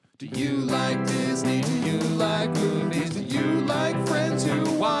Do you like Disney? Do you like movies? Do you like friends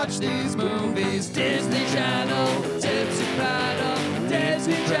who watch these movies? Disney Channel, Tipsy Paddle,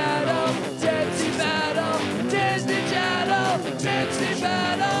 Disney Channel, Tipsy Paddle, Disney Channel, Tipsy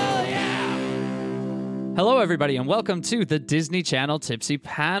Paddle, yeah! Hello, everybody, and welcome to the Disney Channel Tipsy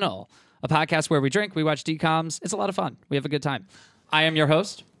Panel, a podcast where we drink, we watch DComs. It's a lot of fun. We have a good time. I am your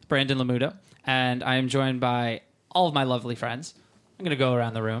host, Brandon Lamuda, and I am joined by all of my lovely friends. I'm going to go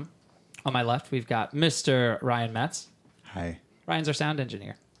around the room. On my left, we've got Mr. Ryan Metz. Hi. Ryan's our sound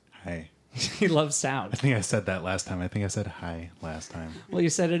engineer. Hi. He loves sound. I think I said that last time. I think I said hi last time. Well, you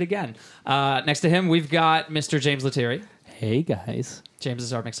said it again. Next to him, we've got Mr. James Lettieri. Hey, guys. James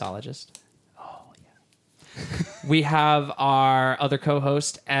is our mixologist. Oh, yeah. We have our other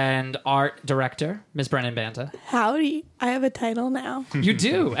co-host and art director, Ms. Brennan Banta. Howdy. I have a title now. You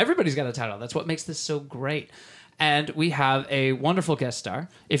do. Everybody's got a title. That's what makes this so great. And we have a wonderful guest star.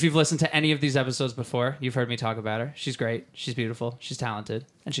 If you've listened to any of these episodes before, you've heard me talk about her. She's great. She's beautiful. She's talented.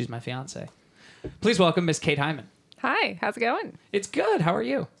 And she's my fiance. Please welcome Miss Kate Hyman. Hi, how's it going? It's good. How are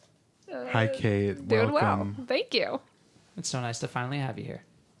you? Hi, Kate. Doing well. Welcome. Thank you. It's so nice to finally have you here.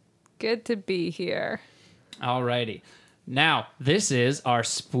 Good to be here. Alrighty. Now, this is our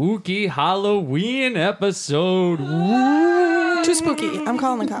spooky Halloween episode. Woo! Too spooky. I'm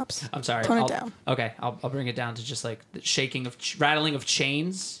calling the cops. I'm sorry. Tone it down. Okay, I'll bring it down to just like the shaking of, rattling of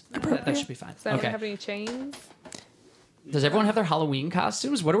chains. That should be fine. Does anyone Okay. have any chains? Does everyone have their Halloween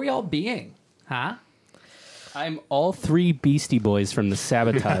costumes? What are we all being? Huh? I'm all three Beastie Boys from the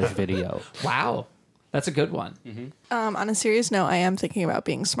Sabotage video. Wow. That's a good one. On a serious note, I am thinking about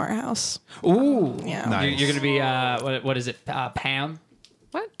being Smart House. Ooh. Yeah. Nice. You're going to be, what is it? Pam?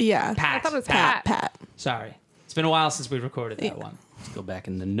 What? Yeah. Pat. I thought it was Pat. Pat. Sorry. It's been a while since we recorded that Yeah. one. Let's go back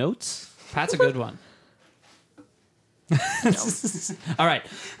in the notes. Pat's a good one. All right.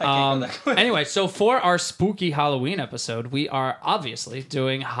 Anyway, so for our spooky Halloween episode, we are obviously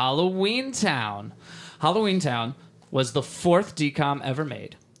doing Halloween Town. Halloween Town was the fourth DCOM ever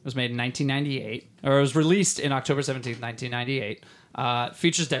made. It was made in 1998, or it was released in October 17th, 1998.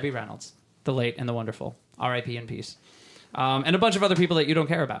 Features Debbie Reynolds, the late and the wonderful, R.I.P. in peace, and a bunch of other people that you don't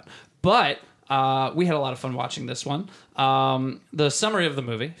care about. But we had a lot of fun watching this one. The summary of the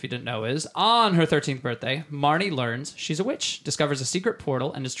movie, if you didn't know, is on her 13th birthday, Marnie learns she's a witch, discovers a secret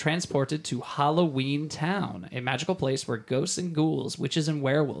portal, and is transported to Halloween Town, a magical place where ghosts and ghouls, witches and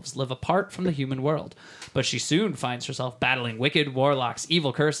werewolves live apart from the human world. But she soon finds herself battling wicked warlocks,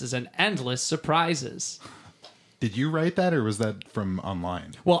 evil curses, and endless surprises. Did you write that, or was that from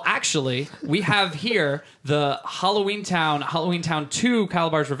online? Well, actually, we have here the Halloween Town 2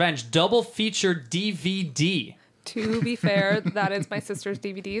 Calabar's Revenge double feature DVD. To be fair, that is my sister's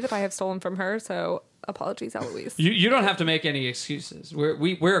DVD that I have stolen from her, so apologies, Eloise. You don't have to make any excuses.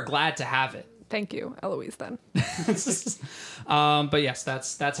 We're glad to have it. Thank you, Eloise, then. But yes,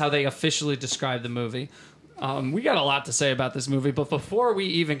 that's how they officially describe the movie. We got a lot to say about this movie, but before we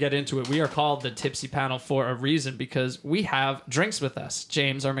even get into it, we are called the Tipsy Panel for a reason, because we have drinks with us.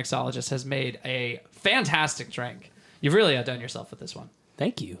 James, our mixologist, has made a fantastic drink. You've really outdone yourself with this one.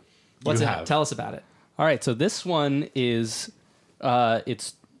 Thank you. What's You in it? have. Tell us about it. All right, so this one is,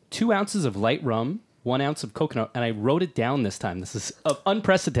 it's 2 ounces of light rum, 1 ounce of coconut, and I wrote it down this time. This is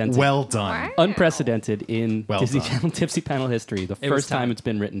unprecedented. Well done. Wow. Unprecedented in Well Disney done. Channel Tipsy Panel history. The was first time. time it's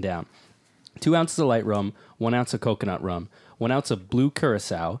been written down. 2 ounces of light rum, 1 ounce of coconut rum, 1 ounce of blue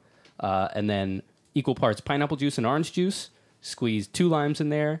curacao, and then equal parts pineapple juice and orange juice. Squeeze 2 limes in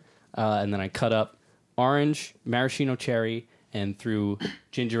there, and then I cut up orange, maraschino cherry, and threw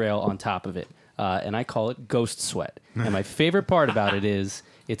ginger ale on top of it. And I call it Ghost Sweat. And my favorite part about it is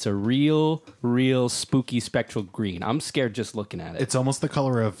it's a real spooky spectral green. I'm scared just looking at it. It's almost the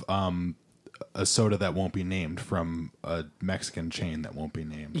color of a soda that won't be named from a Mexican chain that won't be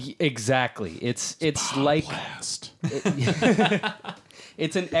named. Exactly. It's like Blast.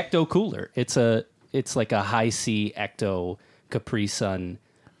 it's an Ecto cooler. It's like a high C Ecto Capri Sun,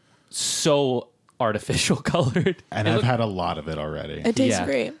 so artificial colored. And I've had a lot lot of it already. It tastes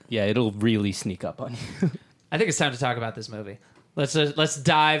great. Yeah, it'll really sneak up on you. I think it's time to talk about this movie. Let's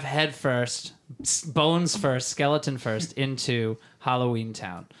dive head first, bones first, skeleton first, into Halloween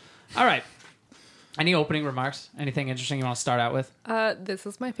Town. All right. Any opening remarks? Anything interesting you want to start out with? This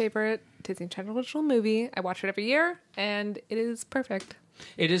is my favorite Disney Channel original movie. I watch it every year, and it is perfect.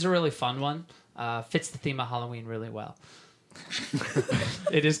 It is a really fun one. Fits the theme of Halloween really well.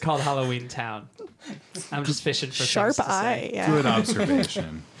 It is called Halloween Town. I'm just fishing for Sharp things to eye. say. Yeah. Good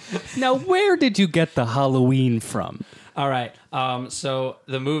observation. Now, where did you get the Halloween from? All right. So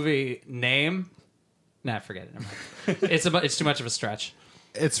the movie name, forget it. Never mind. It's too much of a stretch.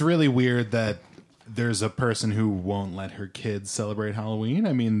 it's really weird that there's a person who won't let her kids celebrate Halloween.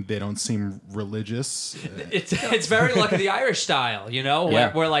 I mean, they don't seem religious. It's very Luck of the Irish style, you know,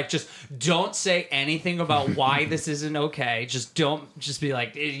 Yeah. where like just don't say anything about why this isn't okay. Just be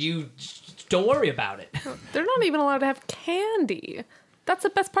like don't worry about it. They're not even allowed to have candy. That's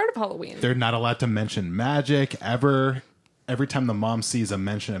the best part of Halloween. They're not allowed to mention magic ever. Every time the mom sees a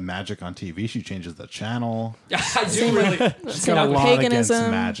mention of magic on TV, she changes the channel. I do really. She's got a lot paganism.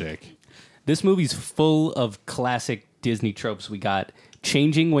 against magic. This movie's full of classic Disney tropes. We got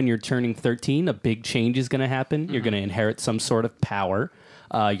changing when you're turning 13. A big change is going to happen. You're going to inherit some sort of power.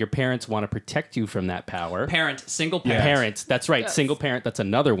 Your parents want to protect you from that power. Single parent. Parents, that's right. Yes. Single parent, that's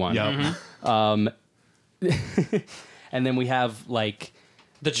another one. Yep. And then we have like,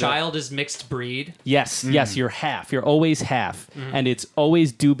 The child is mixed breed. yes, you're half. You're always half. And it's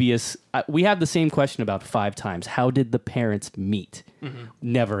always dubious. We have the same question about 5 times. How did the parents meet?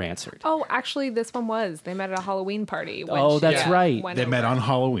 Never answered. Oh, actually, this one was. They met at a Halloween party. When Oh, she that's right. went They met over. on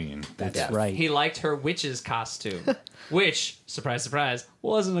Halloween. That's right. He liked her witch's costume, which, surprise, surprise,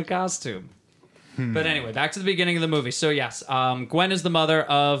 wasn't a costume. But anyway, back to the beginning of the movie. So yes, Gwen is the mother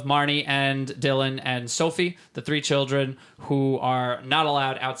of Marnie and Dylan and Sophie, the 3 children who are not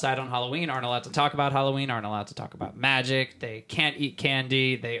allowed outside on Halloween, aren't allowed to talk about Halloween, aren't allowed to talk about magic. They can't eat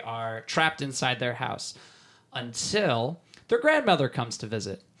candy. They are trapped inside their house until their grandmother comes to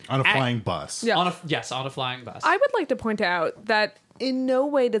visit. On a flying bus. Yeah. On a flying bus. I would like to point out that in no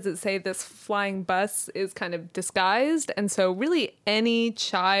way does it say this flying bus is kind of disguised. And so really any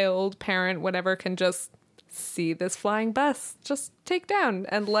child, parent, whatever can just see this flying bus just take down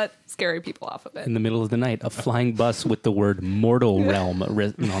and let scary people off of it. In the middle of the night, a flying bus with the word mortal realm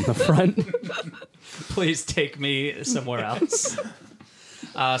written on the front. Please take me somewhere else.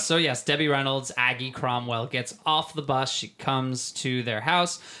 So yes, Debbie Reynolds, Aggie Cromwell gets off the bus. She comes to their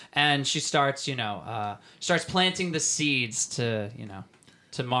house and she starts, starts planting the seeds to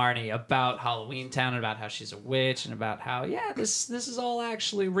Marnie about Halloween Town and about how she's a witch and about how this is all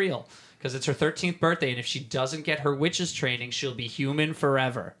actually real because it's her 13th birthday and if she doesn't get her witch's training, she'll be human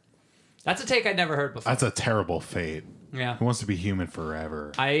forever. That's a take I'd never heard before. That's a terrible fate. Yeah, Who wants to be human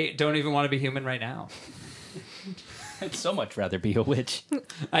forever? I don't even want to be human right now. I'd so much rather be a witch.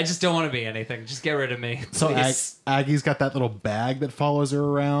 I just don't want to be anything. Just get rid of me. So please. Aggie's got that little bag that follows her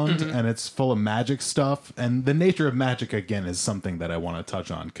around, and it's full of magic stuff. And the nature of magic, again, is something that I want to touch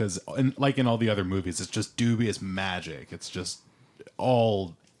on. Because, like in all the other movies, it's just dubious magic. It's just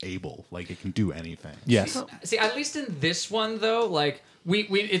all able. Like, it can do anything. Yes. See, at least in this one though, like we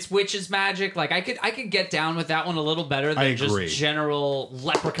it's witch's magic. Like I could get down with that one a little better I than just agree. general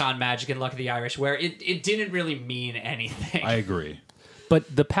leprechaun magic in Luck of the Irish, where it didn't really mean anything. I agree.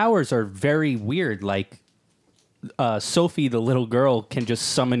 But the powers are very weird. Like, Sophie, the little girl, can just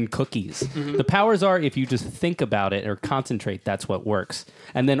summon cookies. The powers are, if you just think about it or concentrate, that's what works.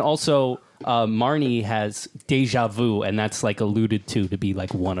 And then also, Marnie has deja vu, and that's like alluded to be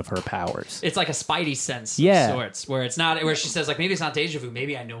like one of her powers. It's like a spidey sense Yeah. of sorts, where it's not where she says like maybe it's not deja vu,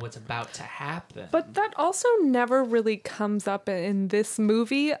 maybe I know what's about to happen. But that also never really comes up in this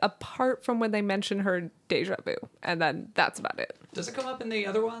movie, apart from when they mention her deja vu, and then that's about it. Does it come up in the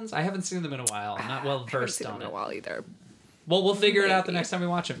other ones? I haven't seen them in a while. I'm not well I haven't versed seen on in it. a while either. Well, we'll figure it out the next time we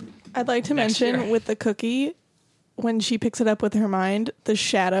watch them. I'd like to Next mention year. with the cookie, when she picks it up with her mind, the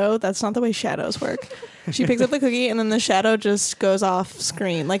shadow, that's not the way shadows work. She picks up the cookie and then the shadow just goes off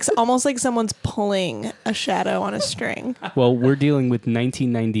screen. Like almost like someone's pulling a shadow on a string. Well, we're dealing with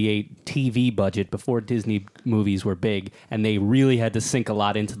 1998 TV budget before Disney movies were big, and they really had to sink a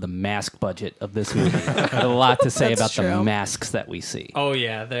lot into the mask budget of this movie. Had a lot to say That's about the true. masks that we see. Oh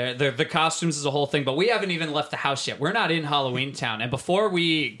yeah, the costumes is a whole thing, but we haven't even left the house yet. We're not in Halloween Town, and before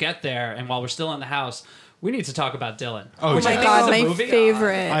we get there, and while we're still in the house, we need to talk about Dylan. Oh, Which yeah. I Oh my think god, is a my movie.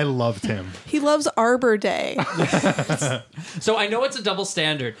 favorite. I loved him. He loves Arbor Day. So I know it's a double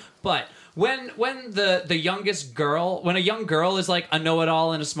standard, but when the youngest girl, when a young girl is like a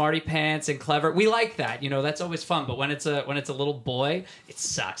know-it-all and a smarty pants and clever, we like that. That's always fun. But when it's a little boy, it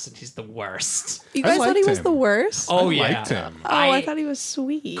sucks and he's the worst. You I guys thought he liked was him. the worst? Oh I yeah, liked him. Oh, I thought he was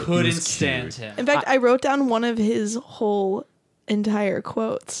sweet. couldn't He was stand cute. him. In fact, I wrote down one of his whole entire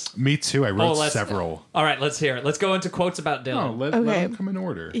quotes. Me too. I wrote several. All right, let's hear it. Let's go into quotes about Oh, Dylan. let Okay. them come in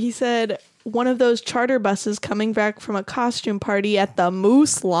order. He said, one of those charter buses coming back from a costume party at the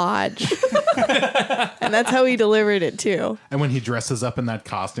Moose Lodge. And that's how he delivered it, too. And when he dresses up in that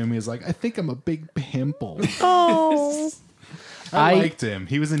costume, he's like, I think I'm a big pimple. Oh. I I- liked him.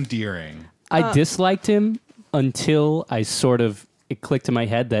 He was endearing. I disliked him until I sort of it clicked in my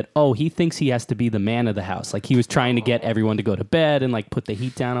head that, oh, he thinks he has to be the man of the house. Like he was trying to get everyone to go to bed and like put the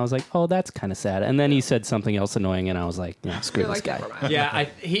heat down. I was like, oh, that's kind of sad. And then he said something else annoying, and I was like, yeah, screw You're this like, guy. never mind. Yeah,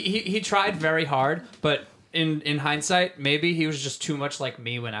 he tried very hard, but in hindsight, maybe he was just too much like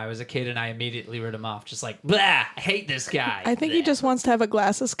me when I was a kid, and I immediately wrote him off. Just like, blah, I hate this guy. I think he just wants to have a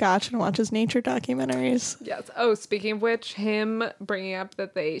glass of scotch and watch his nature documentaries. Yes. Oh, speaking of which, him bringing up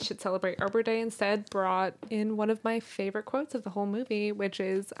that they should celebrate Arbor Day instead brought in one of my favorite quotes of the whole movie, which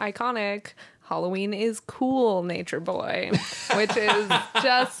is iconic. Halloween is cool, Nature Boy, which is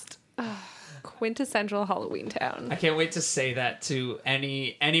just quintessential Halloween Town. I can't wait to say that to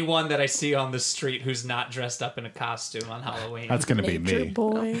anyone that I see on the street who's not dressed up in a costume on Halloween. That's gonna be Nature me.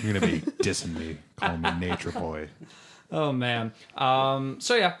 boy. You're gonna be dissing me, calling me Nature Boy. Oh man.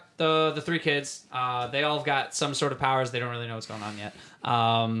 So yeah, the three kids, they all have got some sort of powers. They don't really know what's going on yet.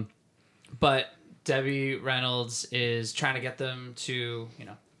 But Debbie Reynolds is trying to get them to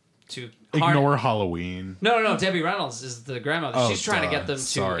Ignore Halloween. No. Debbie Reynolds is the grandmother. Oh, She's trying to duh. get them to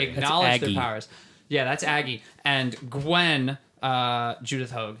Sorry. acknowledge That's their Aggie. powers. Yeah, that's Aggie. And Gwen,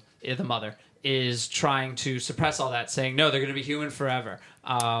 Judith Hogue, the mother, is trying to suppress all that, saying no, they're going to be human forever.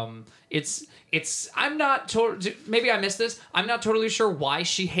 It's. I'm not maybe I missed this. I'm not totally sure why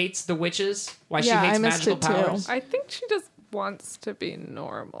she hates the witches. Why she Yeah, hates I missed magical it too. powers. I think she just wants to be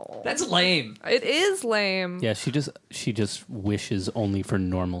normal. That's lame. It is lame. Yeah, she just wishes only for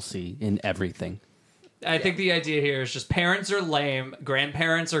normalcy in everything. I think the idea here is just parents are lame,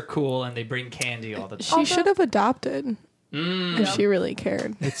 grandparents are cool, and they bring candy all the time. She should have adopted if she really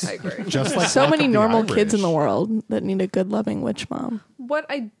cared. I agree. Just like So Welcome many to the normal kids in Irish. the world that need a good, loving witch mom. What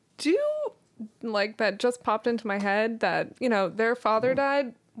I do like that just popped into my head that, their father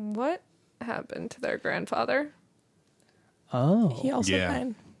died. What happened to their grandfather? Oh. He also Yeah.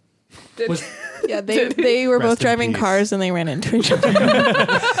 died. Was- Yeah, they were Rest both in driving peace. cars and they ran into each other.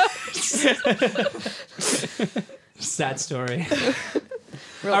 Sad story.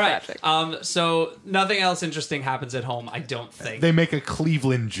 Real All right. tragic. So nothing else interesting happens at home, I don't think. They make a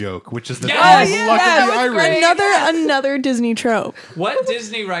Cleveland joke, which is the Yes! thing Oh, with Luck of the Irish. Another Disney trope. What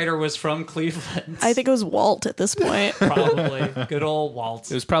Disney writer was from Cleveland? I think it was Walt at this point. Probably. Good old Walt.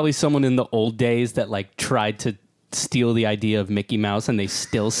 It was probably someone in the old days that like tried to steal the idea of Mickey Mouse and they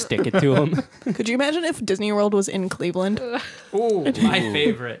still stick it to him. Could you imagine if Disney World was in Cleveland? Ooh, my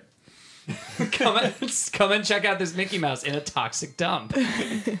favorite. come and check out this Mickey Mouse in a toxic dump.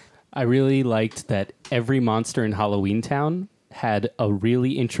 I really liked that every monster in Halloween Town had a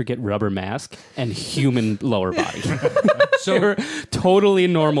really intricate rubber mask and human lower body. They So were totally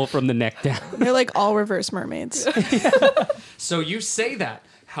normal from the neck down. They're like all reverse mermaids. So you say that.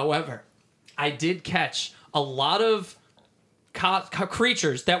 However, I did catch a lot of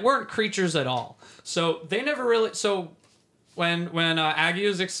creatures that weren't creatures at all. So they never really. So when Aggie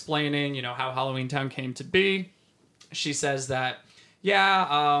was explaining, how Halloween Town came to be, she says that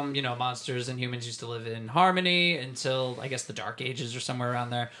monsters and humans used to live in harmony until I guess the Dark Ages or somewhere around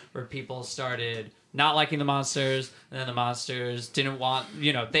there, where people started not liking the monsters, and then the monsters didn't want,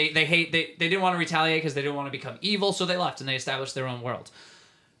 they didn't want to retaliate because they didn't want to become evil, so they left and they established their own world.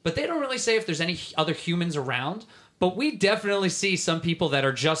 But they don't really say if there's any other humans around, but we definitely see some people that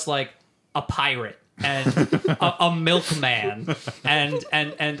are just like a pirate and a milkman and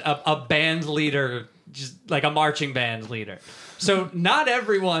a band leader, just like a marching band leader. So not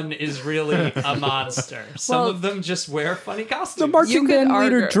everyone is really a monster. Some Well, of them just wear funny costumes. The marching You could band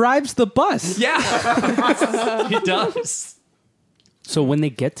leader argue- drives the bus. Yeah, he does. So when they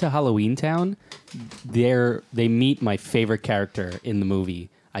get to Halloween Town, they meet my favorite character in the movie.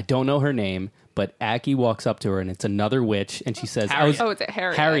 I don't know her name, but Aggie walks up to her, and it's another witch, and she says, Harriet. Oh, it's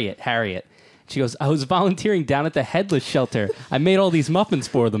Harriet. Harriet. She goes, I was volunteering down at the Headless Shelter. I made all these muffins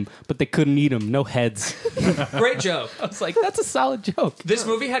for them, but they couldn't eat them. No heads. Great joke. I was like, that's a solid joke. This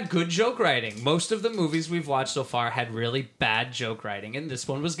movie had good joke writing. Most of the movies we've watched so far had really bad joke writing, and this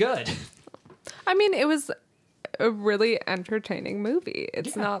one was good. I mean, it was a really entertaining movie.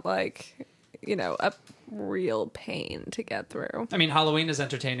 It's not like, a real pain to get through. I mean, Halloween is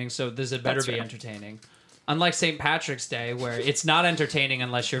entertaining, so this had better That's be true. entertaining. Unlike St. Patrick's Day, where it's not entertaining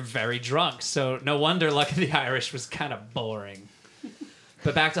unless you're very drunk. So no wonder Luck of the Irish was kind of boring.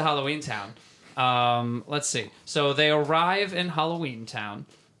 But back to Halloween Town. Let's see. So they arrive in Halloween Town.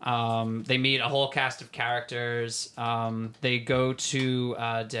 They meet a whole cast of characters. They go to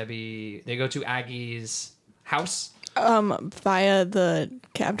They go to Aggie's house. Via the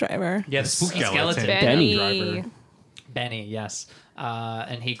cab driver. Yeah, the spooky skeleton. Skeleton. Benny. Driver. Benny, yes.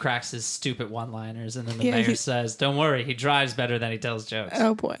 and he cracks his stupid one-liners, and then the Yeah, mayor he- says, "Don't worry, he drives better than he tells jokes."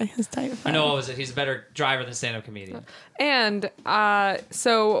 Oh boy, his tight. I know, what was it? He's a better driver than stand-up comedian. And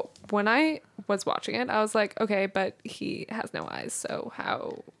so when I was watching it, I was like, okay, but he has no eyes, so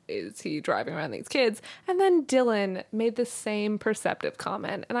how is he driving around these kids? And then Dylan made the same perceptive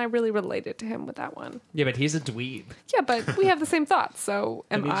comment, and I really related to him with that one. Yeah, but he's a dweeb. Yeah, but we have the same thoughts, so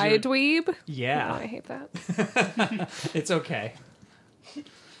am means I a dweeb? Yeah. No, I hate that. It's okay.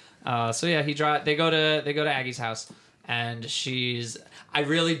 So yeah, they go to Aggie's house, and I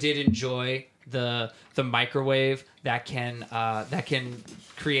really did enjoy the microwave that can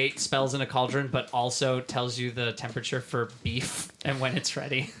create spells in a cauldron, but also tells you the temperature for beef and when it's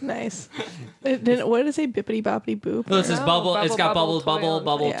ready. Nice. What did it say? Bippity boppity boop. Well, it says No, bubble. It's got bubble,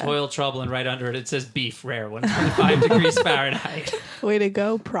 bubble, Yeah. toil, trouble, and right under it says beef, rare, 125 degrees Fahrenheit. Way to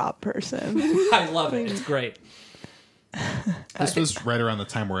go, prop person. I love it. It's great. This was right around the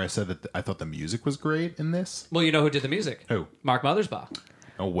time where I said that I thought the music was great in this. Well, you know who did the music? Who? Mark Mothersbaugh.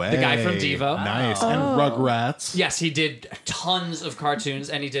 No way. The guy from Devo. Nice. And Rugrats. Yes, he did tons of cartoons,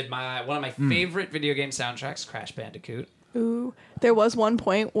 and he did one of my favorite video game soundtracks, Crash Bandicoot. Ooh, there was one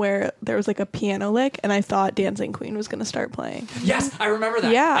point where there was like a piano lick, and I thought Dancing Queen was going to start playing. Yes, I remember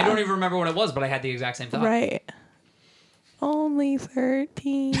that. Yeah. I don't even remember what it was, but I had the exact same thought. Right. Only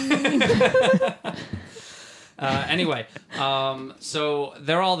 13. Anyway, so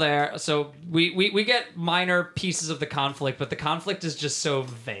they're all there. So we get minor pieces of the conflict, but the conflict is just so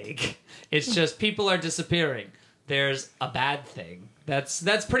vague. It's just people are disappearing. There's a bad thing.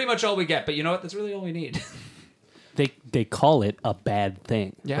 That's pretty much all we get. But you know what? That's really all we need. They call it a bad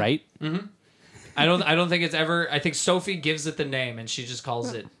thing, Yeah. right? I don't think it's ever. I think Sophie gives it the name, and she just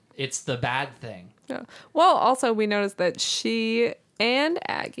calls it's the bad thing. Yeah. Well, also we noticed that she and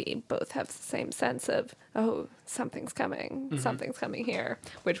Aggie both have the same sense of, oh, something's coming here,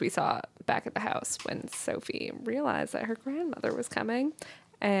 which we saw back at the house when Sophie realized that her grandmother was coming,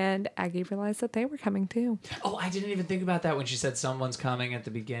 and Aggie realized that they were coming too. Oh, I didn't even think about that when she said someone's coming at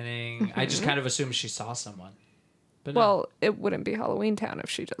the beginning. I just kind of assumed she saw someone. But no. Well, it wouldn't be Halloween Town if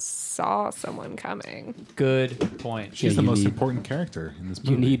she just saw someone coming. Good point. She's Yeah, the you most need- important character in this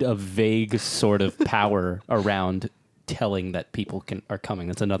movie. You need a vague sort of power around telling that people are coming.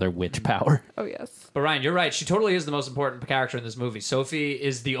 That's another witch power. Oh, yes. But Ryan, you're right. She totally is the most important character in this movie. Sophie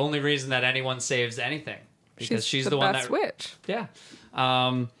is the only reason that anyone saves anything because she's the one best that. witch. Yeah.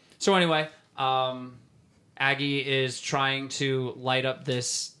 So anyway, Aggie is trying to light up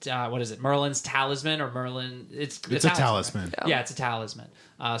this. What is it? Merlin's talisman or Merlin? It's It's a talisman. Right? Yeah, it's a talisman.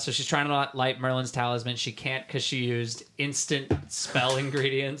 So she's trying to light Merlin's talisman. She can't because she used instant spell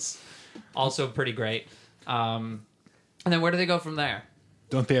ingredients. Also pretty great. And then where do they go from there?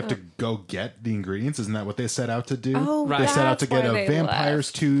 Don't they have to go get the ingredients? Isn't that what they set out to do? Oh, Right. They set out to that's get why a they vampire's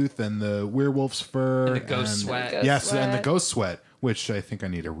left. tooth and the werewolf's fur. And the ghost sweat. Ghost Yes, and the sweat. ghost sweat, which I think I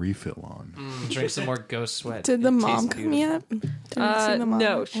need a refill on. Drink some more ghost sweat. Did the It mom tastes come beautiful. yet? Didn't see the mom.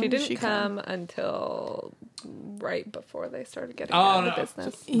 No, When she did didn't come until right before they started getting Oh, out no. of the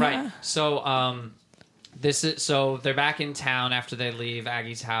business. Right. Yeah. So they're back in town after they leave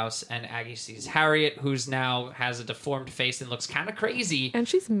Aggie's house, and Aggie sees Harriet, who's now has a deformed face and looks kind of crazy. And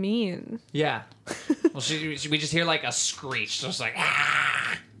she's mean. Yeah. Well, we just hear like a screech, just like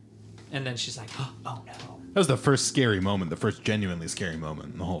ah, and then she's like, oh no. That was the first scary moment, the first genuinely scary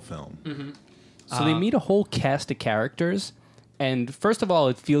moment in the whole film. So they meet a whole cast of characters. And first of all,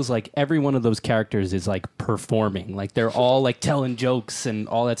 it feels like every one of those characters is like performing. Like they're all like telling jokes and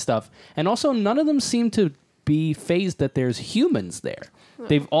all that stuff. And also none of them seem to be phased that there's humans there.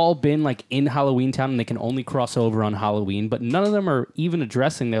 They've all been like in Halloween Town and they can only cross over on Halloween, but none of them are even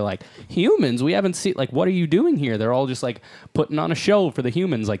addressing they're like, humans, we haven't seen, like, what are you doing here? They're all just like putting on a show for the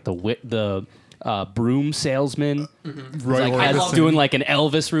humans, like the broom salesman. Roy Like, I was Orbison. doing like an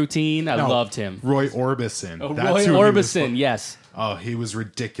Elvis routine. I No, loved him. Roy Orbison. Roy That's who he was Orbison, yes. Oh, he was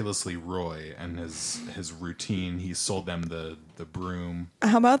ridiculously Roy, and his routine. He sold them the broom.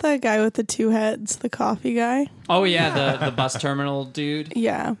 How about that guy with the two heads, the coffee guy? Oh yeah, the bus terminal dude.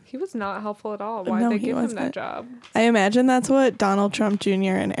 Yeah. He was not helpful at all. Why No, did they he give him that wasn't. job? I imagine that's what Donald Trump Jr.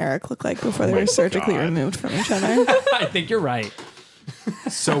 and Eric looked like before they were surgically God. removed from each other. I think you're right.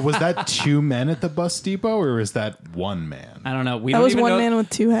 So was that two men at the bus depot, or was that one man? I don't know. We That don't was even one know. man with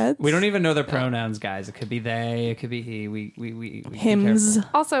two heads. We don't even know their pronouns, guys. It could be they. It could be he. We be Hims. careful.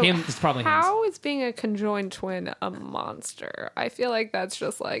 Also, Him, it's probably how is being a conjoined twin a monster? I feel like that's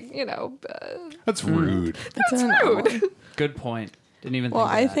just like, That's rude. It's an odd one. rude. Good point. Didn't even. Well,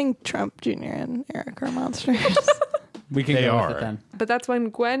 think of I that. think Trump Jr. and Eric are monsters. We can They go are. with it then. But that's when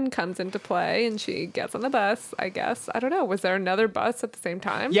Gwen comes into play and she gets on the bus, I guess. I don't know. Was there another bus at the same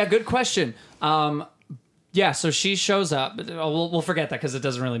time? Yeah, good question. Yeah, so she shows up. We'll forget that because it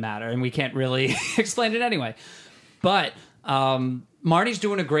doesn't really matter, and we can't really explain it anyway. But Marnie's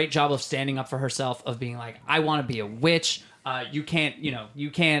doing a great job of standing up for herself, of being like, I want to be a witch. You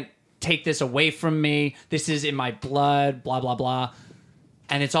can't take this away from me. This is in my blood, blah, blah, blah.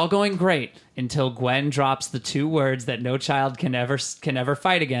 And it's all going great until Gwen drops the two words that no child can ever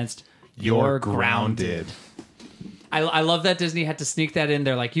fight against. You're grounded. I love that Disney had to sneak that in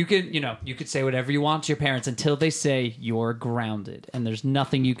there. Like, you could say whatever you want to your parents until they say you're grounded and there's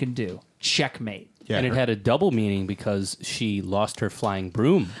nothing you can do. Checkmate. Yeah, And it had a double meaning because she lost her flying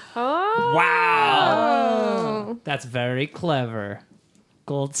broom. Wow. That's very clever.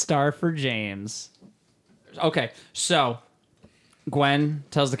 Gold star for James. Okay, so Gwen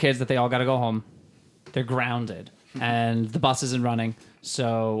tells the kids that they all got to go home. They're grounded, and the bus isn't running.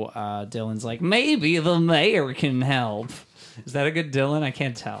 So Dylan's like, maybe the mayor can help. Is that a good Dylan? I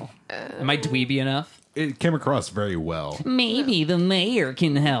can't tell. Am I dweeby enough? It came across very well. Maybe the mayor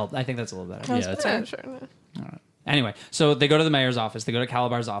can help. I think that's a little better. Yeah, that's Yeah, sure. Anyway, so they go to the mayor's office. They go to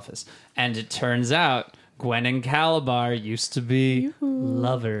Calabar's office. And it turns out Gwen and Calabar used to be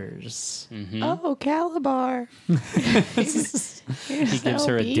lovers. Oh, Calabar. He gives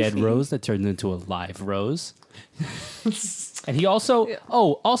her a dead rose that turns into a live rose. And he also,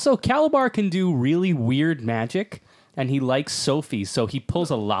 also Calabar can do really weird magic, and he likes Sophie, so he pulls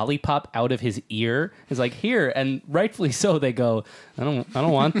a lollipop out of his ear. He's like, here, and rightfully so. They go, I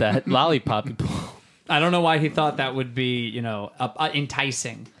don't want that lollipop. You pull. I don't know why he thought that would be,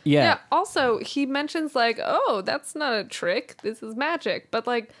 enticing. Yeah. Also, he mentions like, "Oh, that's not a trick. This is magic." But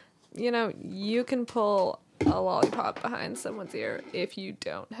like, you can pull a lollipop behind someone's ear if you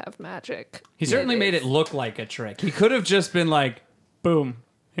don't have magic. He certainly made it look like a trick. He could have just been like, boom,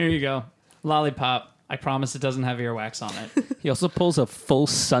 here you go. Lollipop. I promise it doesn't have earwax on it. He also pulls a full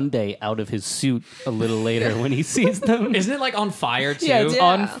sundae out of his suit a little later when he sees them. Isn't it like on fire too? Yeah, it's Yeah.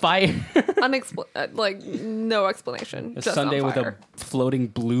 on fire. Like no explanation. A just sundae on with fire. a floating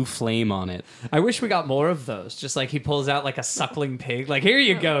blue flame on it. I wish we got more of those. Just like he pulls out like a suckling pig. Like, here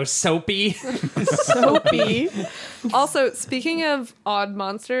you go, Soapy. Soapy. Also, speaking of odd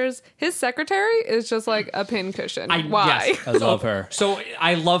monsters, his secretary is just like a pincushion. Why? Yes. I love her. So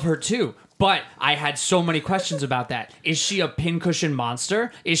I love her too. But I had so many questions about that. Is she a pincushion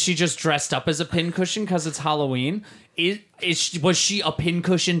monster? Is she just dressed up as a pincushion because it's Halloween? Was she a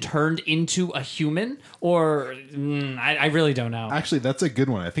pincushion turned into a human? Or I really don't know. Actually, that's a good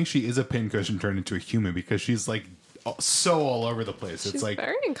one. I think she is a pincushion turned into a human because she's like so all over the place. She's It's like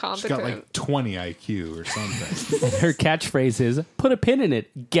very she's incompetent. got like 20 IQ or something. Her catchphrase is, put a pin in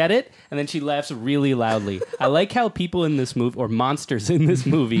it, get it? And then she laughs really loudly. I like how people in this movie, or monsters in this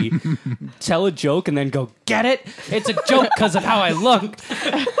movie, tell a joke and then go, get it? It's a joke because of how I look.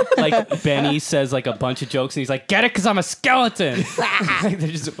 Like Benny says like a bunch of jokes and he's like, get it because I'm a skeleton. Like,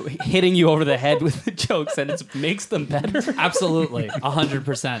 they're just hitting you over the head with the jokes and it makes them better. Absolutely.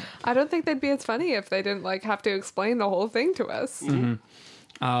 100%. I don't think they'd be as funny if they didn't like have to explain the whole thing to us.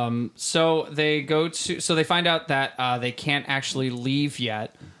 So they find out that they can't actually leave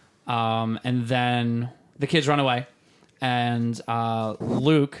yet. And then the kids run away. And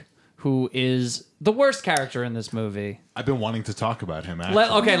Luke, who is the worst character in this movie. I've been wanting to talk about him,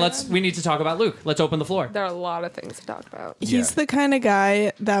 actually. We need to talk about Luke. Let's open the floor. There are a lot of things to talk about. He's the kind of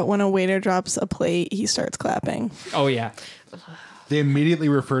guy that when a waiter drops a plate, he starts clapping. Oh, yeah. They immediately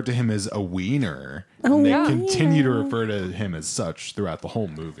refer to him as a wiener. Oh, and they yeah. continue to refer to him as such throughout the whole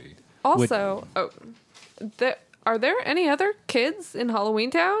movie. Also, are there any other kids in Halloween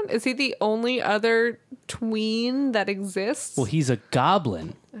Town? Is he the only other tween that exists? Well, he's a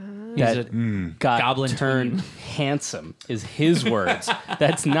goblin. He's That a got goblin turned handsome is his words.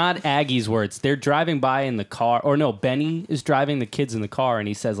 That's not Aggie's words. They're driving by in the car, or no, Benny is driving the kids in the car, and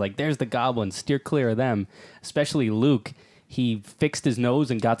he says like, "There's the goblins. Steer clear of them." Especially Luke. He fixed his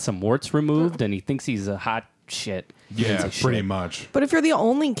nose and got some warts removed, and he thinks he's a hot shit. Yeah, Piece of pretty shit. much. But if you're the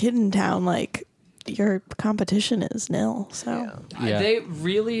only kid in town, like, your competition is nil. So Yeah.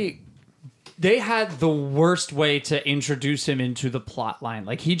 They had the worst way to introduce him into the plot line.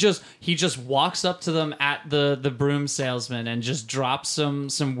 Like he just walks up to them at the broom salesman and just drops some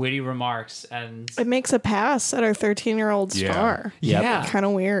witty remarks and it makes a pass at our 13-year-old Yeah. star. Yep. yeah, Kind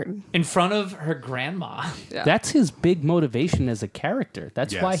of weird. in front of her grandma. Yeah. That's his big motivation as a character.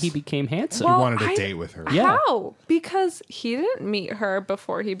 That's why Yes. he became handsome. Well, He wanted a I- date with her. Yeah. How? Because he didn't meet her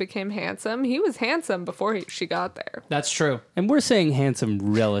before he became handsome. He was handsome before she got there. That's true. And we're saying handsome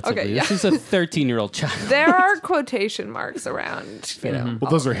relatively. Okay, This yeah. is a 13-year-old child. There are quotation marks around, you know. Well,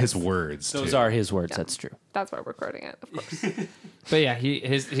 those are his words. Those too. are his words. That's true. That's why we're quoting it, of course. But yeah,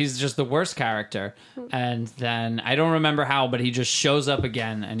 he's just the worst character. And then I don't remember how, but he just shows up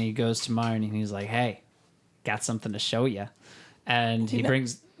again and he goes to Marnie and he's like, "Hey, got something to show you." And he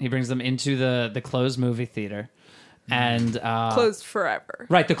brings them into the closed movie theater. And Closed forever.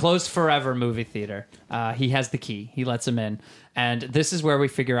 right, the closed forever movie theater. He has the key. He lets him in. And this is where we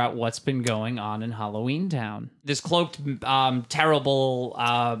figure out what's been going on in Halloween Town. This cloaked,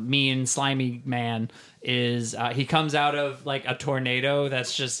 terrible, mean, slimy man is he comes out of like a tornado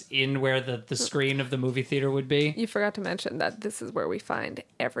that's just in where the screen of the movie theater would be. You forgot to mention that this is where we find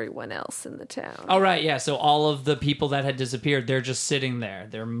everyone else in the town. Oh, right, yeah. So all of the people that had disappeared, they're just sitting there.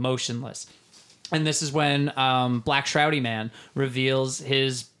 They're motionless. And this is when Black Shroudy Man reveals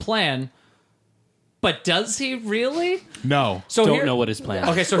his plan. But does he really? No. So Don't know what his plan is.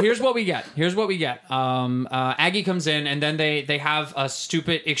 Okay, so here's what we get. Aggie comes in, and then they have a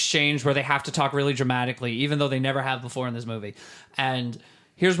stupid exchange where they have to talk really dramatically, even though they never have before in this movie. And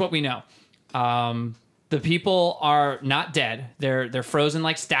here's what we know. The people are not dead. They're frozen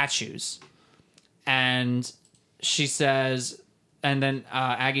like statues. And she says, and then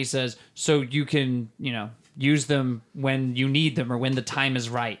Aggie says, so you can, use them when you need them or when the time is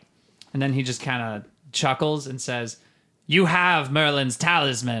right. And then he just kind of chuckles and says, "You have Merlin's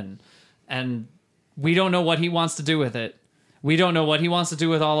talisman." And we don't know what he wants to do with it. We don't know what he wants to do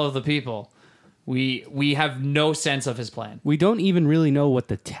with all of the people. We have no sense of his plan. We don't even really know what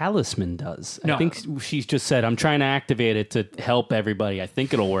the talisman does. No. I think she's just said, "I'm trying to activate it to help everybody. I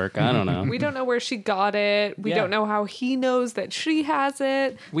think it'll work." I don't know. We don't know where she got it. We Yeah. don't know how he knows that she has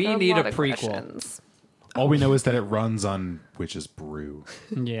it. We There are need lot a of prequel. questions. All we know is that it runs on Witch's Brew.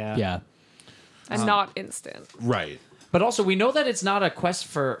 Yeah. Yeah. And not instant. Right. But also, we know that it's not a quest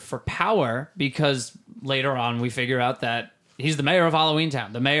for power because later on we figure out that he's the mayor of Halloween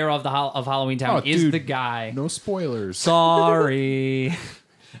Town. The mayor of of Halloween Town Oh, is dude. the guy. No spoilers. Sorry.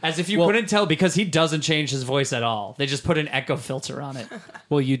 As if you couldn't tell because he doesn't change his voice at all. They just put an echo filter on it.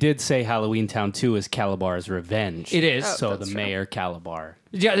 Well, you did say Halloween Town 2 is Calabar's revenge. It is. So that's the true. mayor Calabar.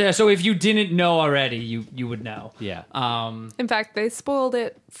 Yeah, so if you didn't know already, you would know. Yeah. In fact, they spoiled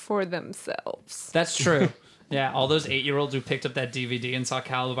it for themselves. That's true. Yeah, all those 8-year-olds who picked up that DVD and saw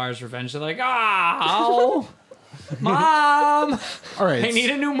Calabar's Revenge, they're like, "Oh, Mom, All right. I need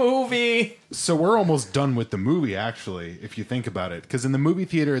a new movie." So we're almost done with the movie, actually, if you think about it. Because in the movie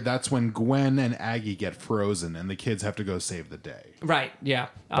theater, that's when Gwen and Aggie get frozen and the kids have to go save the day. Right, yeah.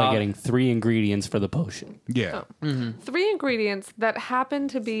 By getting 3 ingredients for the potion. Yeah. 3 ingredients that happen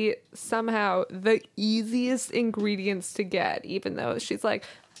to be somehow the easiest ingredients to get, even though she's like,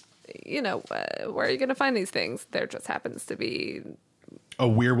 where are you going to find these things? There just happens to be A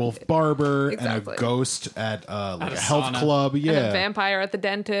werewolf barber Exactly. and a ghost at like a a health sauna. club. and a Yeah. vampire at the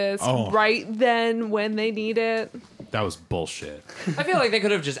dentist Oh. right then when they need it. That was bullshit. I feel like they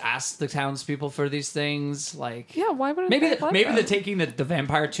could have just asked the townspeople for these things. Like, Yeah, why wouldn't maybe they let maybe them? the taking the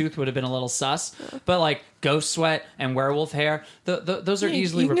vampire tooth would have been a little sus, but like ghost sweat and werewolf hair, those are You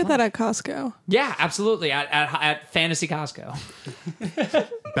easily can get that replenished. at Costco. Yeah, absolutely at Fantasy Costco.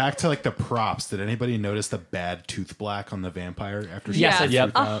 Back to like the props. Did anybody notice the bad tooth black on the vampire after she Yes, I took did.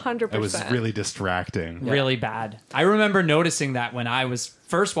 it out? 100%. It was really distracting. Really bad. I remember noticing that when I was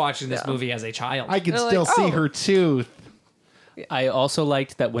first watching this Yeah. movie as a child. I could They're still like, see "Oh." her tooth. I also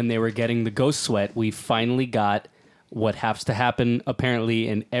liked that when they were getting the ghost sweat, we finally got what has to happen apparently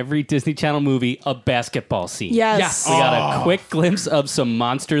in every Disney Channel movie, a basketball scene. Yes. Yes. We got a quick glimpse of some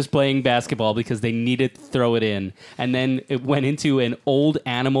monsters playing basketball because they needed to throw it in. And then it went into an old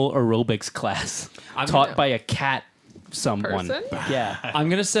animal aerobics class taught by a cat someone. Person? Yeah. I'm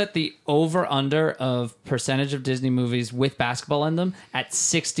going to set the over-under of percentage of Disney movies with basketball in them at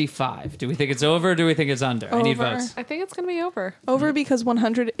 65. Do we think it's over or do we think it's under? I need Over. votes. I think it's going to be over. Over because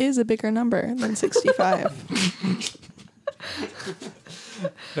 100 is a bigger number than 65.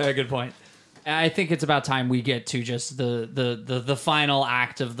 Very good point. I think it's about time we get to just the final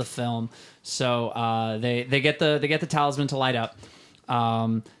act of the film. So they get the talisman to light up,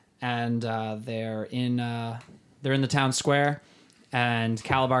 and they're in the town square, and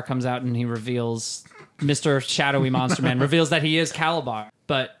Calabar comes out and he reveals Mr. Shadowy Monster Man reveals that he is Calabar.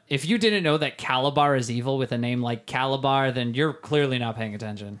 But if you didn't know that Calabar is evil with a name like Calabar, then you're clearly not paying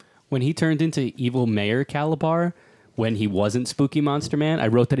attention. When he turned into evil Mayor Calabar, when he wasn't Spooky Monster Man, I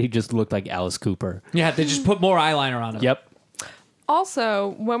wrote that he just looked like Alice Cooper. Yeah, they just put more eyeliner on him. Yep.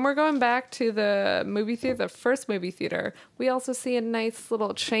 Also, when we're going back to the movie theater, the first movie theater, we also see a nice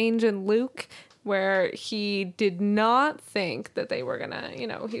little change in Luke where he did not think that they were gonna,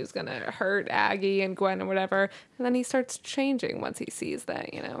 he was gonna hurt Aggie and Gwen and whatever. And then he starts changing once he sees that,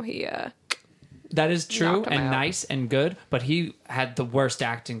 he That is true knocked him and out. nice and good, but he had the worst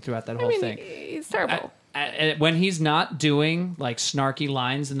acting throughout that whole thing. he's terrible. When he's not doing like snarky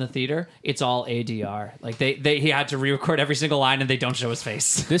lines in the theater, it's all ADR. Like he had to re-record every single line and they don't show his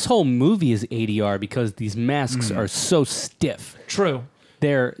face. This whole movie is ADR because these masks are so stiff. True.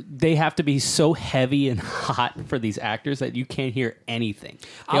 They have to be so heavy and hot for these actors that you can't hear anything.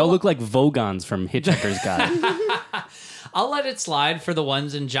 They all look like Vogons from Hitchhiker's Guide. I'll let it slide for the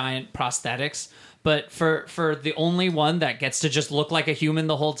ones in giant prosthetics, but for the only one that gets to just look like a human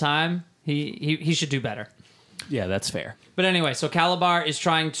the whole time, he should do better. Yeah, that's fair. But anyway, so Calabar is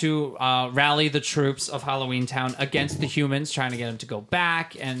trying to rally the troops of Halloween Town against the humans, trying to get them to go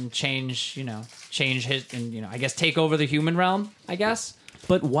back and change his, and I guess take over the human realm, I guess.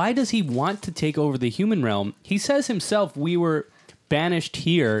 But why does he want to take over the human realm? He says himself, we were banished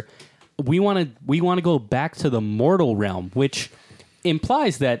here. We want to go back to the mortal realm, which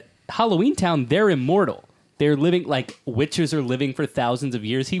implies that Halloween Town, they're immortal. They're living like witches are living for thousands of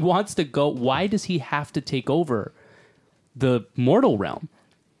years. He wants to go. Why does he have to take over the mortal realm?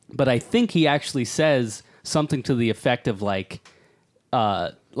 But I think he actually says something to the effect of like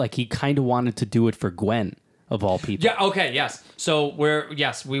he kind of wanted to do it for Gwen of all people. Yeah. Okay. Yes. So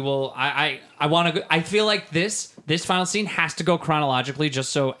we will. I want to. I feel like this final scene has to go chronologically,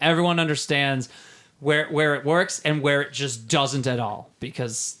 just so everyone understands where it works and where it just doesn't at all,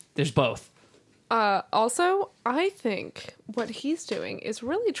 because there's both. Also, I think what he's doing is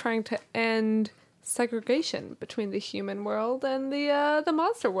really trying to end segregation between the human world and the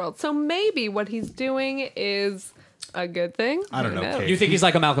monster world. So maybe what he's doing is a good thing. I don't Who know, knows? Kate. You think he's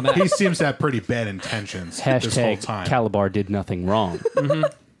like a Malcolm X? He seems to have pretty bad intentions this whole Hashtag time. Calabar did nothing wrong.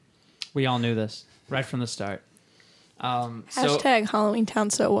 We all knew this right from the start. Hashtag Halloween Town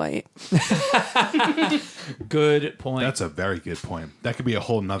so white. Good point. That's a very good point. That could be a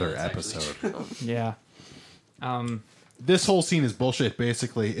whole nother episode. Yeah. This whole scene is bullshit,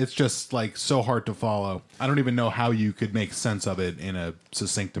 basically. It's just like so hard to follow. I don't even know how you could make sense of it in a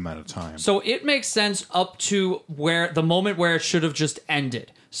succinct amount of time. So it makes sense up to the moment where it should have just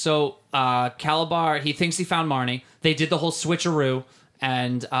ended. So Calabar, he thinks he found Marnie. They did the whole switcheroo,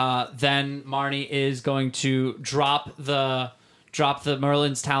 and then Marnie is going to drop the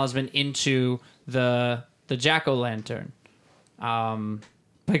Merlin's talisman into the jack-o'-lantern.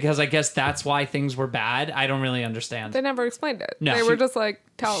 Because I guess that's why things were bad. I don't really understand. They never explained it. No. They were just like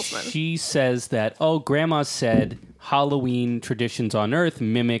talisman. She says that, Grandma said Halloween traditions on Earth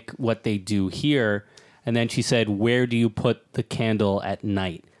mimic what they do here. And then she said, where do you put the candle at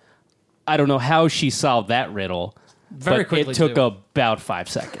night? I don't know how she solved that riddle. Very but quickly, it took too. about 5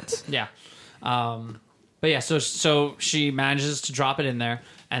 seconds. Yeah. But yeah, so she manages to drop it in there,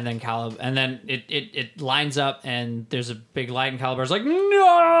 and then it lines up, and there's a big light, and Calabar's like,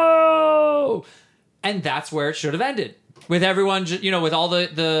 no! And that's where it should have ended. With everyone, with all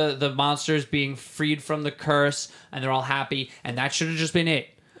the monsters being freed from the curse, and they're all happy, and that should have just been it.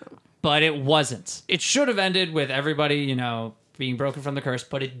 But it wasn't. It should have ended with everybody, being broken from the curse,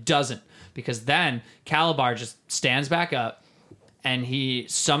 but it doesn't. Because then Calabar just stands back up, and he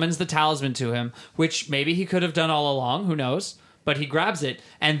summons the talisman to him, which maybe he could have done all along, who knows? But he grabs it,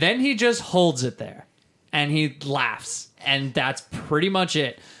 and then he just holds it there, and he laughs, and that's pretty much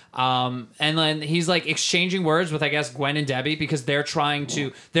it. And then he's like exchanging words with, I guess, Gwen and Debbie, because they're trying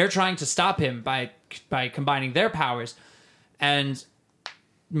to stop him by combining their powers, and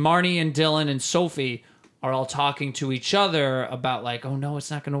Marnie and Dylan and Sophie are all talking to each other about like, oh no, it's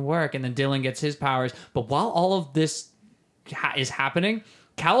not going to work, and then Dylan gets his powers. But while all of this is happening,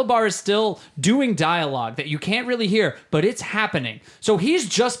 Calabar is still doing dialogue that you can't really hear, but it's happening. So he's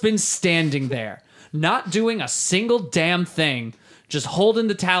just been standing there, not doing a single damn thing, just holding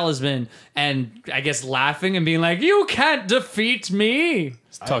the talisman and I guess laughing and being like, you can't defeat me.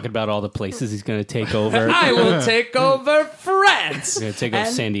 Talking about all the places he's going to take over. I will take over France. He's going to take over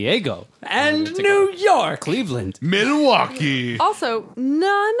San Diego. And New York. Cleveland. Milwaukee. Also,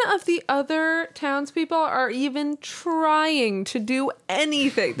 none of the other townspeople are even trying to do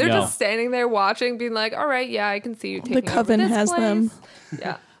anything. They're No. just standing there watching, being like, all right, yeah, I can see you taking over coven this has place. them.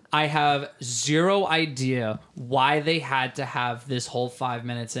 Yeah. I have zero idea why they had to have this whole 5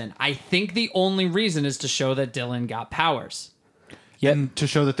 minutes in. I think the only reason is to show that Dylan got powers. And to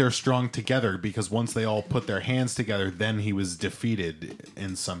show that they're strong together, because once they all put their hands together, then he was defeated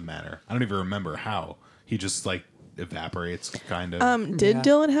in some manner. I don't even remember how. He just evaporates, kind of. Did Yeah.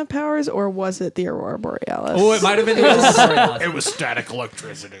 Dylan have powers, or was it the Aurora Borealis? Oh, it might have been the Aurora. It was static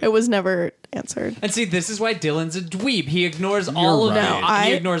electricity. It was never answered. And see, this is why Dylan's a dweeb. He ignores all of right.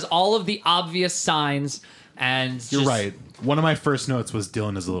 he I- ignores all of the obvious signs, and You're just- right. One of my first notes was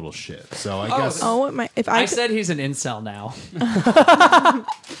Dylan is a little shit. So I guess Oh, if I I said he's an incel now.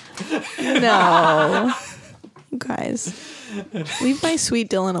 no, you guys, leave my sweet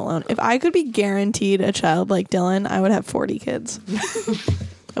Dylan alone. If I could be guaranteed a child like Dylan, I would have 40 kids.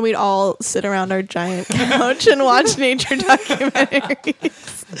 And we'd all sit around our giant couch and watch nature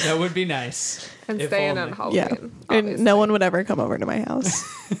documentaries. That would be nice. And If staying only. on Halloween. Yeah. And no one would ever come over to my house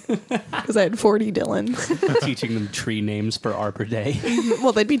because I had 40 Dylans. Teaching them tree names for Arbor Day.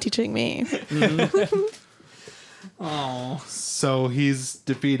 Well, they'd be teaching me. Oh, so. He's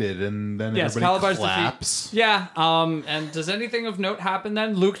defeated, and then yes, everybody Calabar's claps. defeat. Yeah. And does anything of note happen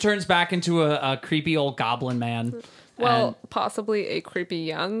then? Luke turns back into a creepy old goblin man. Well, possibly a creepy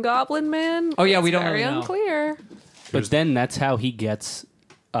young goblin man. Oh, yeah, It's we don't very really know. unclear. But then that's how he gets,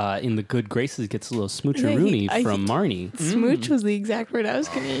 in the good graces, gets a little Yeah, smoocheroonie I- from Marnie. Smooch was the exact word I was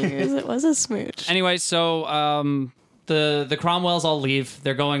going to use. It was a smooch. Anyway, so the Cromwells all leave.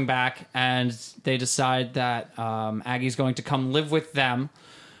 They're going back, and they decide that Aggie's going to come live with them,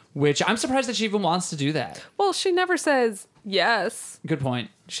 which I'm surprised that she even wants to do that. Well, she never says yes. Good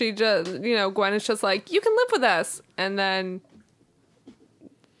point. She just, Gwen is just like, you can live with us. And then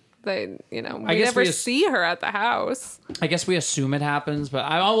they, we guess never we as- see her at the house. I guess we assume it happens, but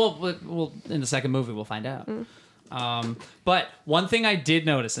we'll in the second movie we'll find out. But one thing I did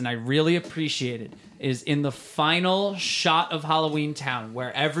notice, and I really appreciated, is in the final shot of Halloween Town,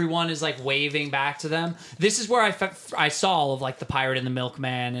 where everyone is like waving back to them. This is where I saw all of like the pirate and the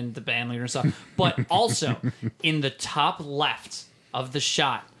milkman and the band leader and stuff. But also in the top left of the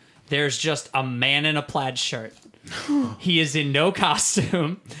shot, there's just a man in a plaid shirt. He is in no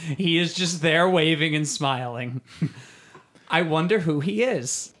costume. He is just there waving and smiling. I wonder who he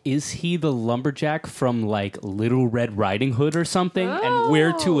is. Is he the lumberjack from like Little Red Riding Hood or something? And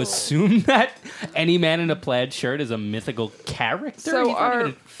we're to assume that any man in a plaid shirt is a mythical character? So He's not even are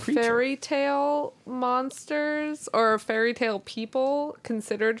a creature. fairy tale monsters or fairy tale people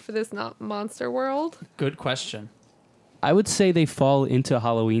considered for this not monster world? Good question. I would say they fall into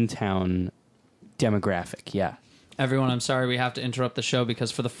Halloween Town demographic, yeah. Everyone, I'm sorry we have to interrupt the show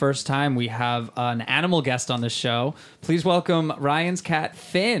because for the first time we have an animal guest on this show. Please welcome Ryan's cat,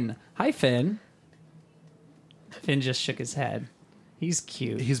 Finn. Hi, Finn. Finn just shook his head. He's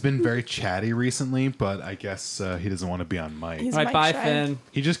cute. He's been very chatty recently, but I guess he doesn't want to be on mic. He's All right, mic bye, shy. Finn.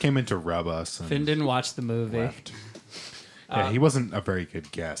 He just came in to rub us and Finn didn't watch the movie. left. Yeah, he wasn't a very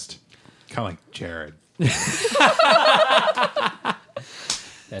good guest. Kind of like Jared.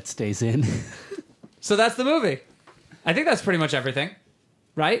 That stays in. So that's the movie. I think that's pretty much everything,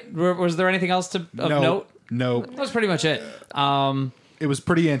 right? Was there anything else of note? No. That was pretty much it. It was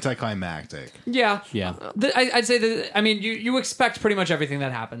pretty anticlimactic. Yeah. Yeah. I'd say that, I mean, you expect pretty much everything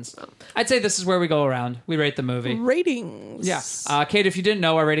that happens. I'd say this is where we go around. We rate the movie. Ratings. Yeah. Kate, if you didn't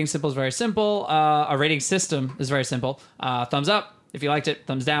know, our rating symbol is very simple. Our rating system is very simple. Thumbs up if you liked it.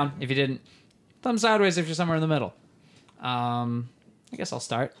 Thumbs down if you didn't. Thumbs sideways if you're somewhere in the middle. I guess I'll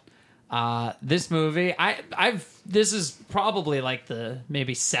start. This movie, this is probably like the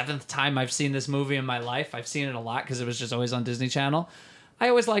maybe 7th time I've seen this movie in my life. I've seen it a lot because it was just always on Disney Channel. I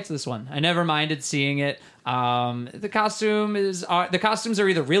always liked this one. I never minded seeing it. The costumes are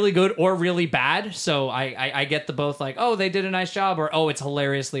either really good or really bad. So I get the both like, oh, they did a nice job, or oh, it's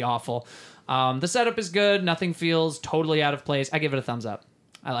hilariously awful. The setup is good. Nothing feels totally out of place. I give it a thumbs up.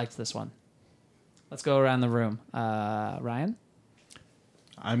 I liked this one. Let's go around the room. Ryan?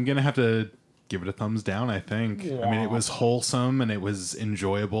 I'm going to have to give it a thumbs down, I think. I mean, it was wholesome and it was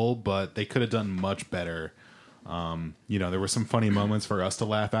enjoyable, but they could have done much better. There were some funny moments for us to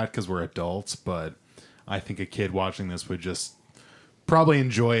laugh at because we're adults, but I think a kid watching this would just probably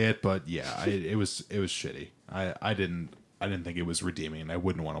enjoy it. But yeah, it was shitty. I didn't think it was redeeming. I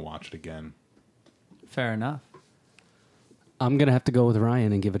wouldn't want to watch it again. Fair enough. I'm going to have to go with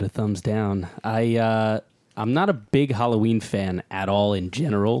Ryan and give it a thumbs down. I'm not a big Halloween fan at all in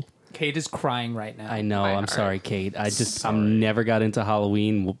general. Kate is crying right now. I know. My I'm heart. sorry, Kate. I'm never got into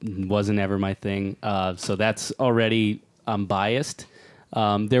Halloween. Wasn't ever my thing. So that's already, I'm biased.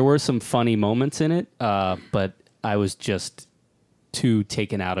 There were some funny moments in it, but I was just too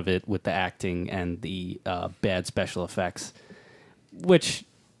taken out of it with the acting and the bad special effects, which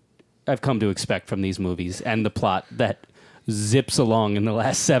I've come to expect from these movies, and the plot that zips along in the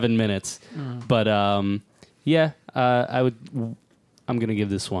last 7 minutes. But I'm going to give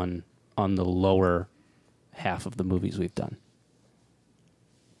this one on the lower half of the movies we've done.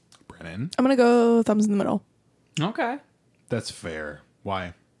 Brennan, I'm gonna go thumbs in the middle. Okay. that's fair.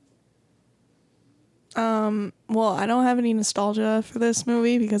 Why? Well, I don't have any nostalgia for this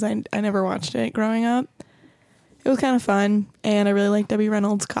movie because I never watched it growing up. It was kind of fun, and I really like Debbie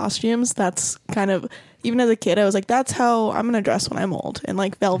Reynolds' costumes. That's kind of, even as a kid, I was like, that's how I'm gonna dress when I'm old, in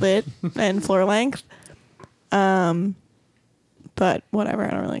like velvet and floor length. But whatever, I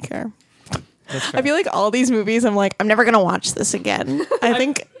don't really care. I feel like all these movies, I'm like, I'm never gonna watch this again. I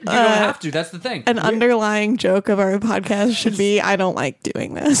think You don't have to. That's the thing. an underlying joke of our podcast should be, I don't like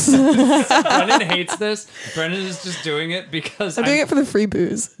doing this. Brennan hates this. Brennan is just doing it because I'm doing it for the free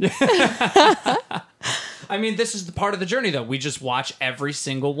booze. I mean, this is the part of the journey, though. We just watch every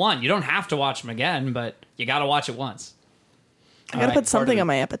single one. You don't have to watch them again, but you got to watch it once. I gotta put something on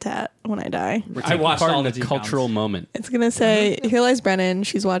my epitaph when I die. I watched Part all in the a cultural moment. It's gonna say, here lies Brennan.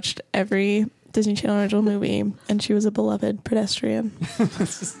 She's watched every Disney Channel original movie, and she was a beloved pedestrian.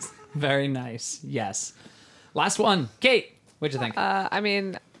 Very nice. Yes. Last one. Kate, what'd you think? I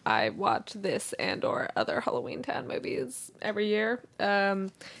mean, I watch this and or other Halloween Town movies every year.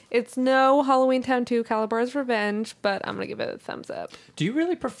 It's no Halloween Town 2 Calabar's Revenge, but I'm going to give it a thumbs up. Do you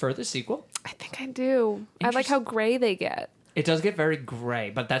really prefer the sequel? I think I do. I like how gray they get. It does get very gray,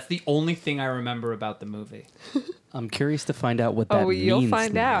 but that's the only thing I remember about the movie. I'm curious to find out what that means. You'll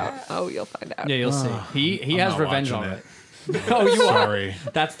find now. out. Oh, you'll find out. Yeah, you'll see. He I'm has not revenge watching already. it. Oh, you are. Sorry.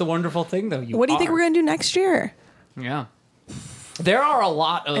 That's the wonderful thing, though. What do you think we're gonna do next year? Yeah. There are a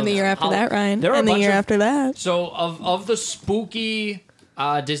lot of... And the year after that, Ryan. There are And a the bunch year of- after that. So of the spooky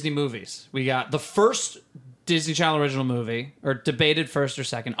Disney movies, we got the first Disney Channel original movie, or debated first or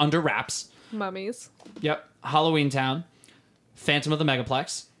second, Under Wraps. Mummies. Yep. Halloween Town. Phantom of the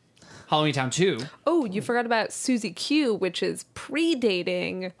Megaplex. Halloween Town 2. Oh, you forgot about Susie Q, which is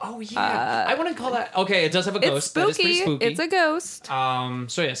predating. Oh, yeah. I wouldn't call that... Okay, it does have a It's ghost. That is pretty spooky. spooky. It's a ghost.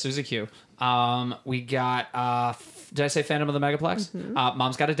 So yeah, Susie Q. We got... did I say Phantom of the Megaplex?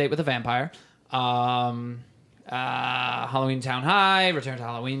 Mom's Got a Date with a Vampire. Halloween Town High. Return to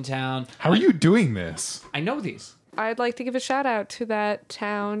Halloween Town. How are you doing this? I know these. I'd like to give a shout out to that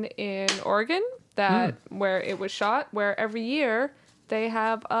town in Oregon that where it was shot, where every year they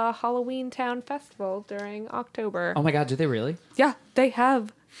have a Halloween Town festival during October. Oh my god, do they really? Yeah, they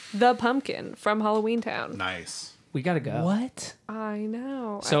have the pumpkin from Halloween Town. Nice. We gotta go. What? I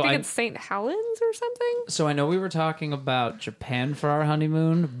know. So I think I- it's St. Helens or something. So I know we were talking about Japan for our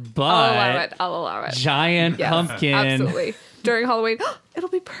honeymoon, but I'll allow it. I'll allow it. giant Yes, pumpkin. Absolutely. During Halloween, it'll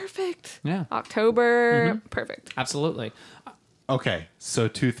be perfect. Yeah. October, perfect. Absolutely. Okay, so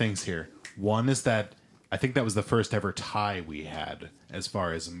two things here. One is that I think that was the first ever tie we had as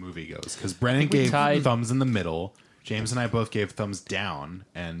far as a movie goes, because Brennan we gave tied- thumbs in the middle. James and I both gave thumbs down,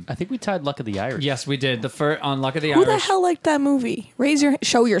 and I think we tied Luck of the Irish. Yes, we did. The first on Luck of the Who the Irish. hell liked that movie?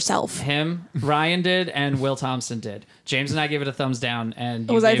 Show yourself. Him, Ryan did, and Will Thompson did. James and I gave it a thumbs down, and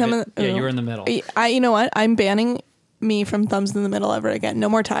you Was I gave thumb it, in- yeah, you were in the middle. You know what? I'm banning me from thumbs in the middle ever again. No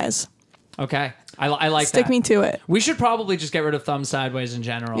more ties. Okay, I like Stick that. me to it. We should probably just get rid of thumbs sideways in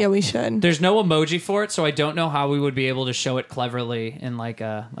general. Yeah, we should. There's no emoji for it, so I don't know how we would be able to show it cleverly in like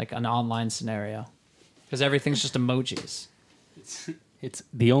an online scenario, because everything's just emojis. It's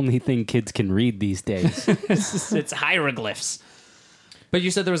the only thing kids can read these days. It's hieroglyphs. But you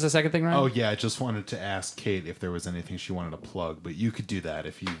said there was a second thing, Ryan? oh yeah, I just wanted to ask Kate if there was anything she wanted to plug, but you could do that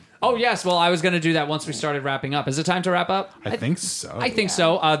if you. Oh, yes. Well, I was going to do that once we started wrapping up. Is it time to wrap up? I think so. I think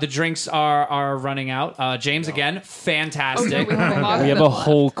so. The drinks are running out. James, again, fantastic. We have a lot we of have a them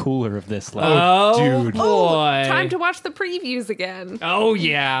whole cooler of this left. Oh, dude. boy. Time to watch the previews again. Oh,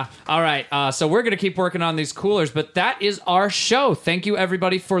 yeah. All right. So we're going to keep working on these coolers, but that is our show. Thank you,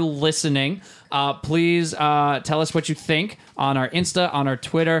 everybody, for listening. Please tell us what you think on our Insta, on our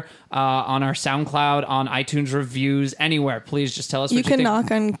Twitter, on our SoundCloud, on iTunes reviews, anywhere. Please just tell us what You you can think.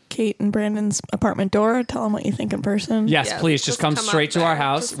 knock on Kate and Brandon's apartment door. Tell them what you think in person. Yes, Yes, please. Just just come come straight up to our there.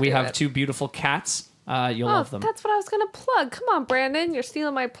 house. Just We do have it. 2 beautiful cats. You'll Oh, love them. that's what I was going to plug. Come on, Brandon. You're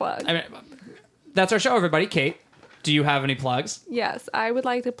stealing my plug. I mean, that's our show, everybody. Kate, do you have any plugs? Yes, I would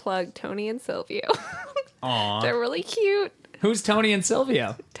like to plug Tony and Silvio. Aw. They're really cute. Who's Tony and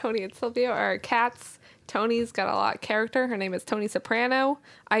Silvio? Tony and Silvio are cats. Tony's got a lot of character. Her name is Tony Soprano.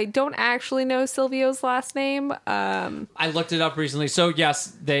 I don't actually know Silvio's last name. I looked it up recently. So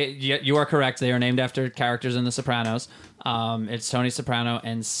yes, you are correct. They are named after characters in The Sopranos. It's Tony Soprano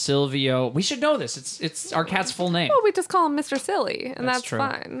and Silvio. We should know this. It's our cat's full name. Well, we just call him Mr. Silly, and That's that's true.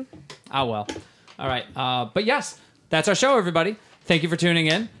 fine. Oh well. All right. But yes, that's our show, everybody. Thank you for tuning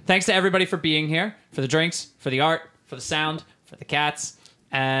in. Thanks to everybody for being here, for the drinks, for the art, for the sound, for the cats.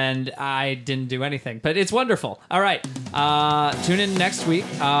 and I didn't do anything. But it's wonderful. All right. Tune in next week.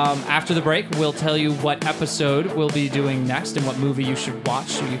 After the break, we'll tell you what episode we'll be doing next and what movie you should watch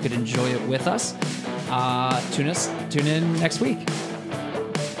so you could enjoy it with us. Tune in next week.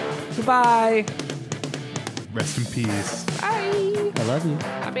 Goodbye. Rest in peace. Bye. I love you.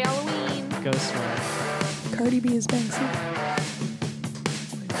 Happy Halloween. Ghost Rider. Cardi B is Banksy.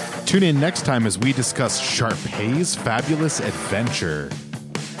 Tune in next time as we discuss Sharpay's Fabulous Adventure.